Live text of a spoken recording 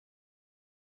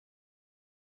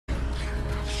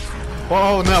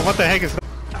Oh no, what the heck is that?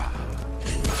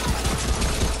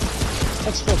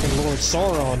 That's fucking Lord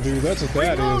Sauron, dude. That's what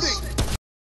that is.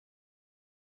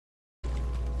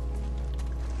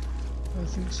 I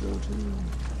think so too.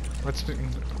 What's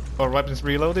our weapons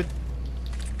reloaded?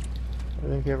 I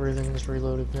think everything is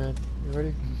reloaded, man. You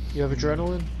ready? You have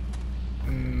adrenaline?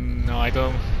 No, I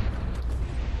don't.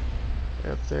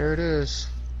 Yep, there it is.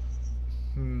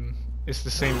 It's the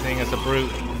same thing as a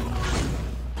brute.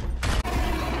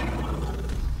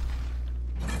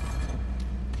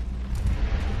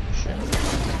 Shit.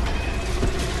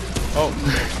 Oh.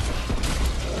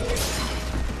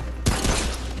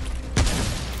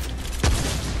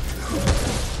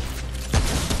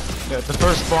 Yeah, the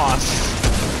first boss.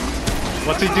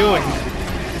 What's he doing?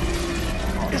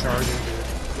 Oh, charging.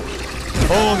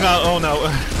 Oh no, oh no.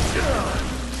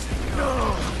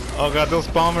 Oh god, those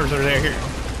bombers are there.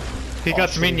 He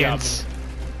got minions.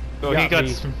 Oh, he got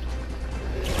some.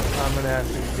 I'm gonna have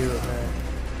to do it, man.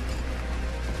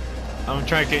 I'm gonna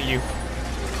try to get you.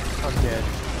 I'm dead.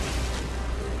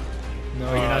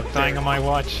 No, you're not dying on my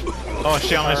watch. Oh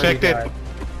shit, I'm infected.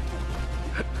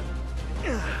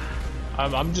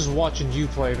 I'm just watching you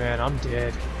play, man. I'm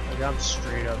dead. Like, I'm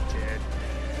straight up dead.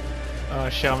 Oh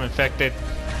shit, I'm infected.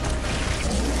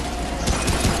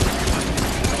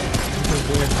 You can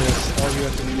win this. All you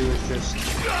have to do is just...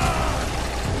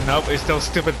 Nope, it's those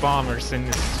stupid bombers in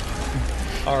this.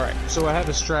 Alright, so I have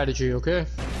a strategy, okay?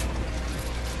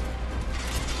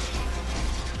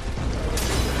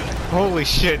 Holy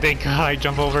shit, thank god I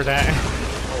jump over that.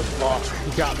 Oh fuck,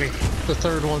 he got me. The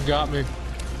third one got me.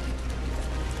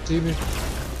 See me?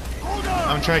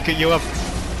 I'm trying to get you up.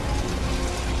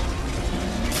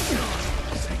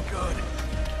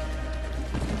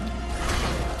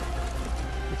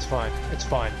 It's fine, it's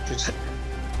fine. Just...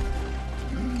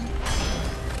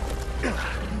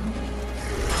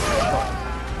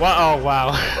 What? Oh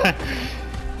wow.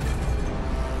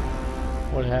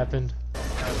 What happened?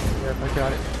 Yep, I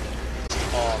got it.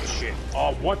 Oh shit.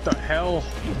 Oh, what the hell?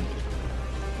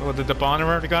 Oh, did the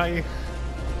bomber got you?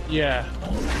 Yeah.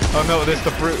 Oh no, this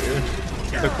the brute.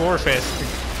 The gore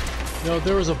fist. No,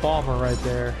 there was a bomber right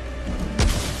there.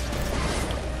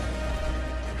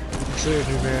 Save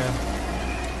me, man.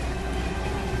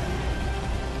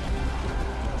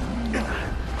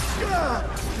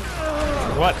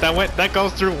 What? That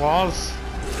goes through walls?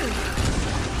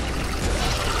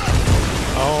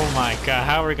 Oh my god,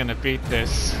 how are we gonna beat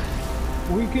this?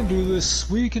 We can do this.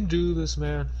 We can do this,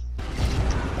 man.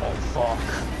 Oh fuck.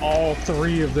 All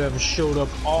three of them showed up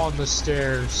on the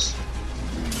stairs.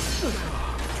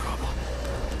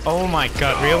 Oh my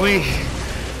god, really?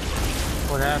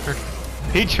 What happened?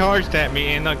 He charged at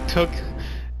me and took...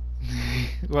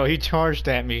 Well, he charged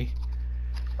at me.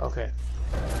 Okay.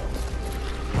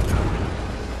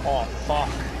 Oh fuck.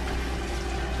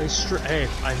 Hey,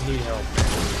 I need help.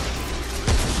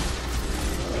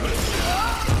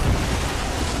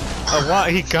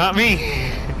 What? He got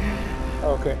me?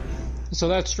 Okay. So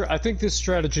that's... I think this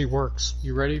strategy works.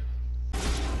 You ready?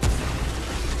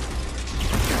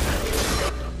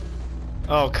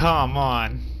 Oh, come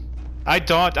on. I'm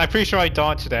pretty sure I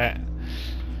dodged that.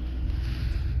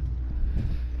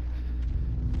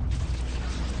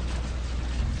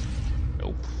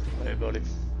 Nope. Hey, buddy.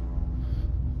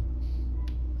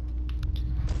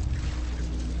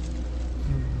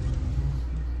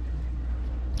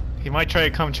 He might try to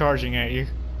come charging at you.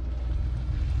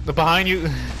 The behind you.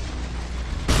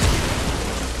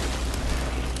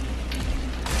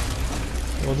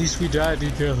 Well, at least we died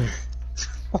together.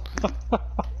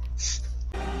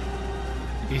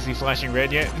 Is he flashing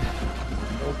red yet?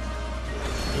 Nope.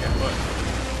 Yeah, but...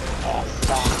 Oh,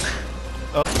 fuck.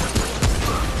 Oh.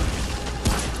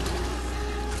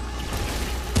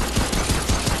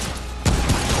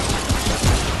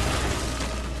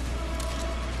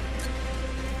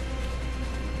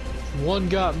 One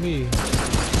got me.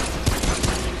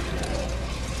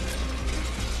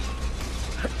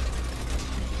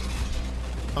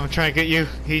 I'm trying to get you.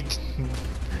 He...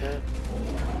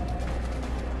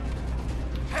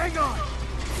 Hang on!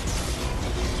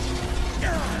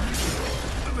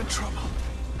 I'm in trouble.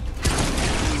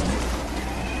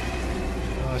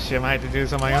 Oh shit, I might have to do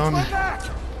this on my own. I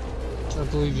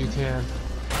believe you can.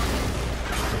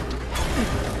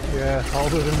 Yeah, all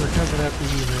of them are coming after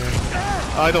you, man.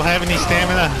 Oh, I don't have any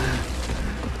stamina.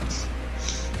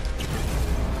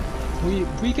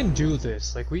 We can do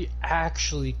this. Like, we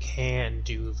actually can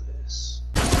do this.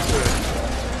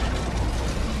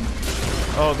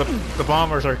 Oh, the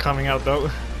bombers are coming out though.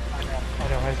 I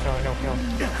know.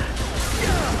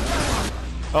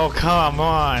 Oh, come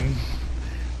on.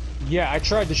 Yeah, I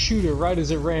tried to shoot it right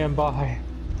as it ran by.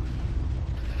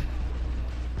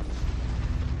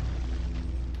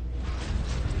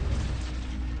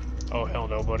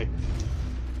 nobody.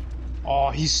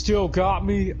 Oh, he still got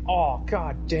me? Oh,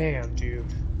 god damn, dude.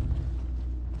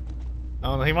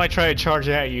 Oh, he might try to charge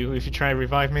at you if you try to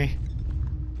revive me.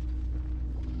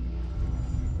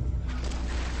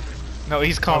 No,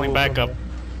 he's calling back up.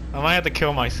 I might have to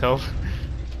kill myself.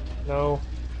 No.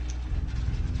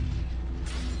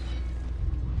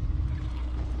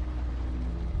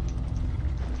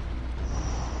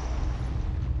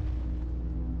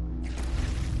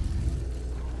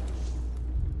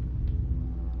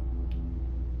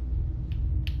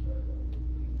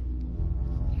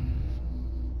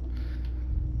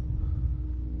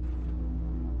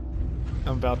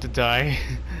 I'm about to die.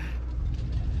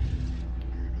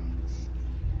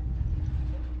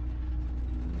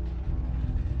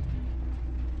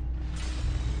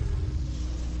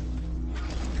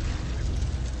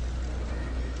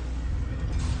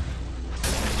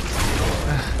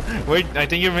 Wait, I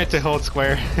think you're meant to hold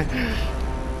square.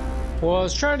 Well, I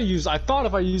was trying to use. I thought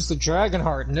if I used the dragon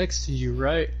heart next to you,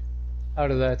 right? How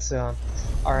did that sound?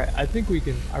 Alright, I think we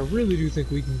can. I really do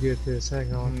think we can get this.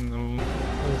 Hang on.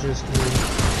 We'll just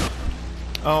move.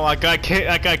 Oh, I got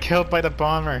killed by the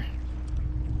bomber.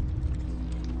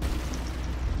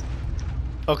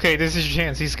 Okay, this is your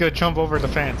chance. He's gonna jump over the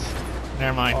fence.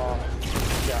 Never mind. Oh,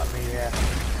 you got me, yeah.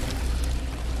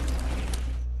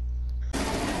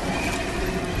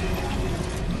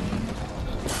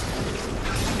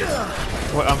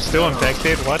 What? I'm still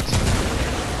infected? What?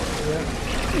 Yeah.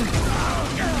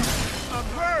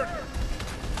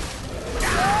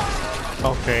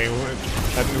 Okay,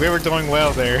 we were doing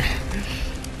well there. I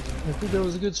think that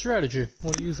was a good strategy.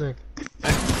 What do you think?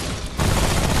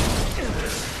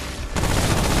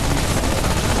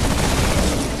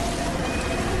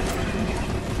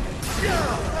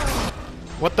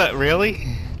 What the? Really?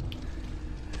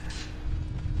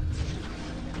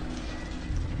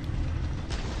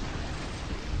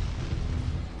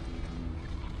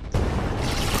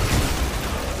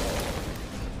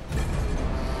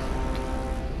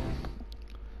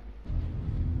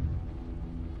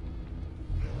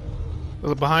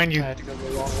 Look behind you. I had to go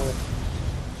the long way.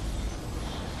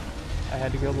 I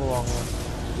had to go the long way.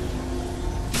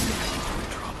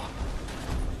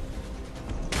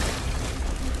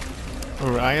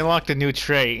 Oh, I unlocked a new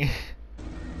trait.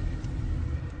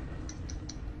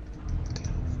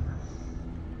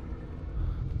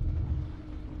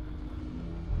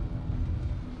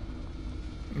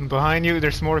 Behind you,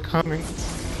 there's more coming.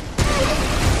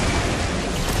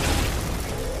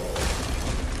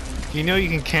 You know you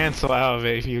can cancel out of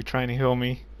it if you're trying to heal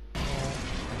me.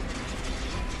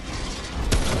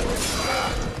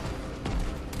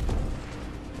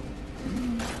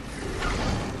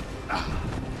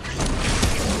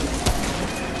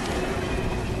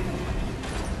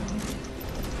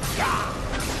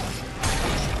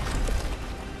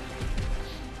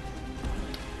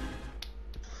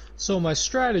 So my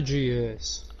strategy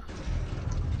is...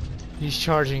 He's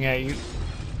charging at you.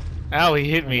 Ow,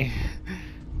 he hit me.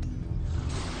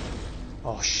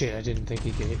 Oh shit, I didn't think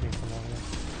he could hit me from over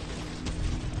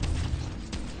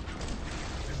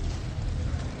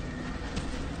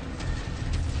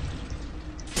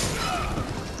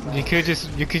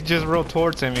there. You could just roll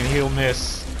towards him and he'll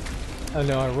miss. I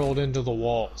know, I rolled into the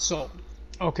wall. So,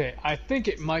 okay, I think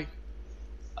it might...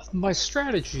 My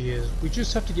strategy is, we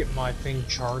just have to get my thing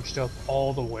charged up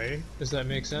all the way. Does that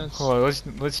make sense? Hold on,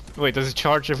 let's wait, does it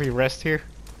charge if we rest here?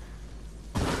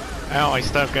 Ow, I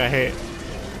stuck, got hit.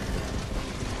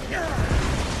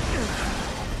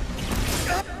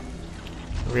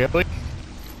 Really?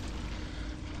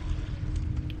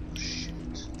 Shit.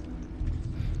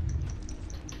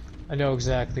 I know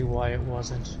exactly why it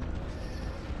wasn't.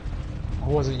 I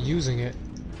wasn't using it.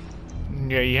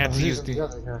 Yeah, you had to use the...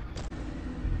 other guy.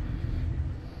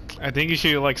 I think you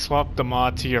should like swap the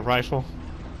mod to your rifle.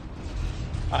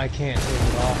 I can't take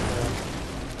it off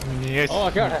though. Yes. Oh, I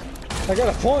got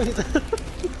a point!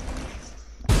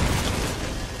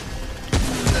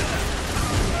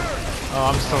 Oh,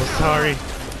 I'm so sorry.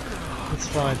 It's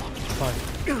fine, it's fine.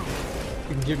 You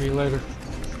can get me later.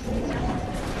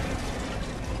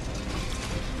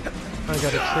 I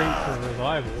got a trait for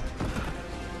revival.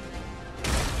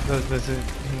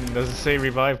 Does it say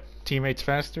revive teammates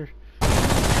faster?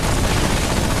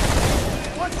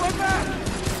 Watch my back!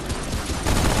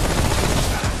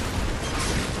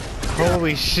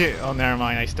 Holy shit! Oh, never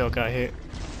mind. I still got hit.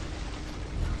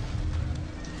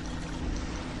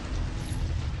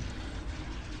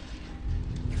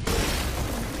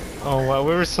 Oh wow,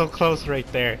 we were so close right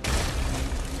there.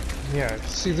 Yeah,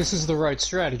 see, this is the right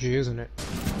strategy, isn't it?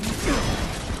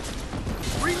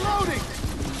 Reloading!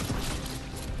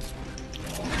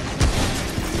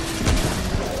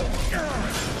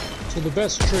 So the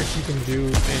best trick you can do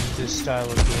in this style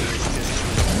of game is just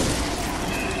to...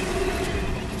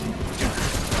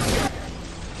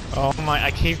 Oh my,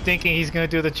 I keep thinking he's gonna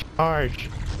do the charge.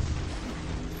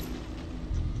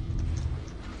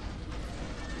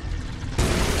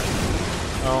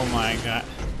 Oh my god.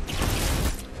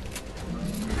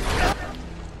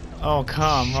 Oh,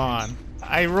 come on.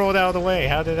 I rolled out of the way.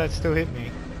 How did that still hit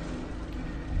me?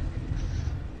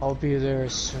 I'll be there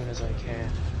as soon as I can.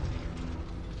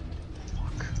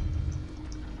 Fuck.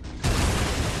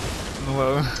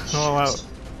 Hello out.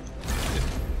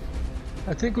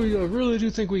 I really do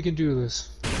think we can do this.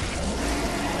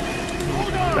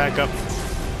 Back up.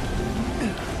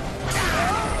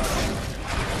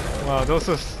 Wow,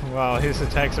 wow, his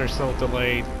attacks are so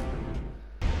delayed.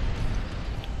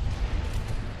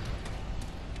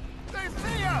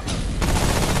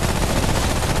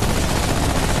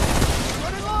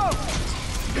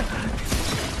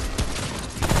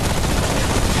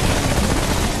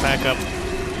 Back up.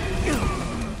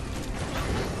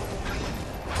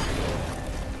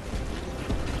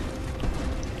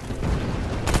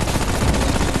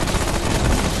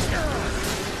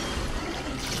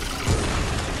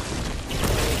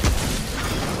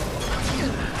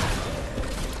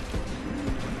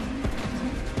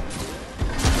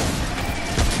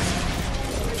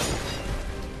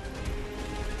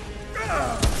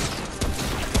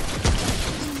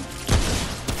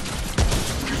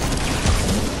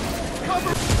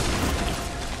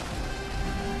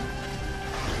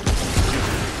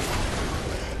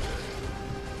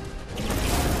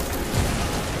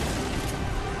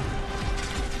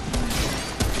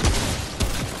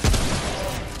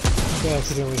 I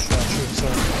accidentally shot you,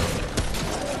 sorry.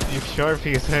 You sure?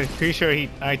 Because I'm pretty sure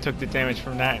I took the damage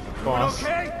from that boss.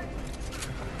 Okay?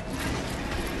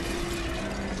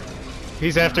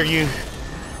 He's after you.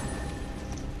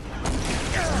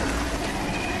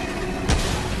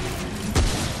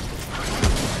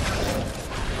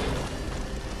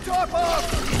 Top off!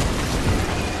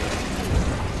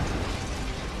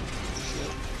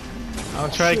 I'll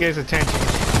try to get his attention.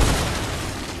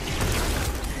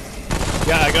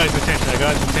 Yeah, I got his attention.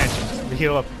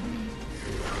 Heal up.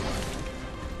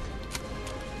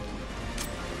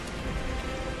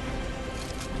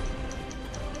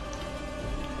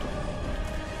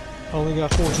 Only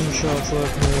got 14 shots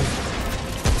left, man.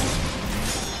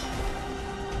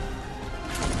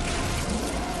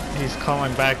 He's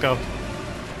calling back up.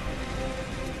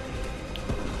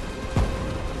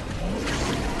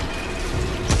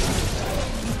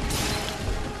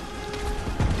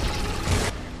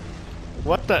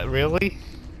 What the? Really?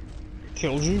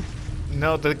 Killed you?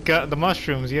 No, the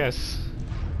mushrooms, yes.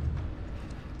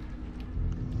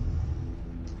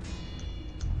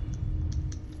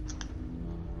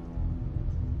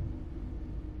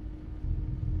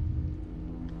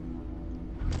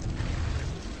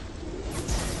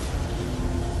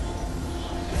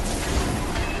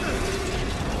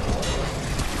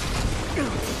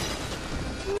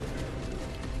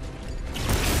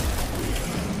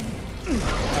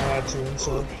 To him,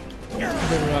 so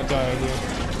better not die again.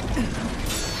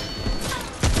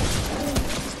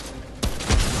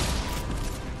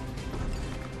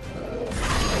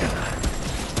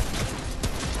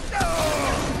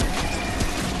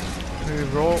 Maybe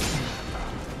roll.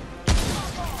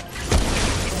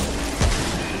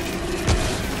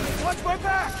 Watch my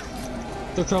back!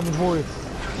 They're coming for you.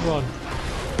 Run.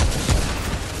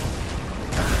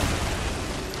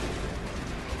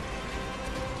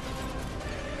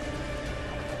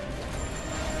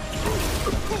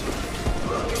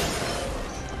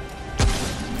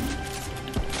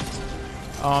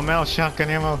 Oh, I'm out of shotgun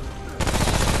ammo.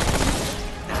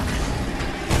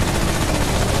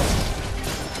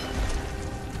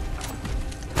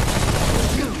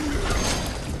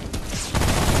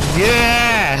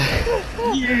 Yeah!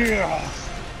 Yeah!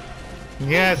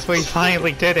 Yes, we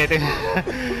finally did it.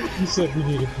 You said we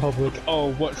needed public.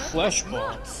 Oh, what flesh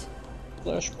bombs?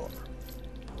 Flesh bomb.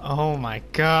 Oh my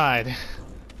god.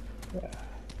 Yeah.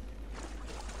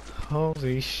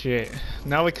 Holy shit.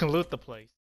 Now we can loot the place.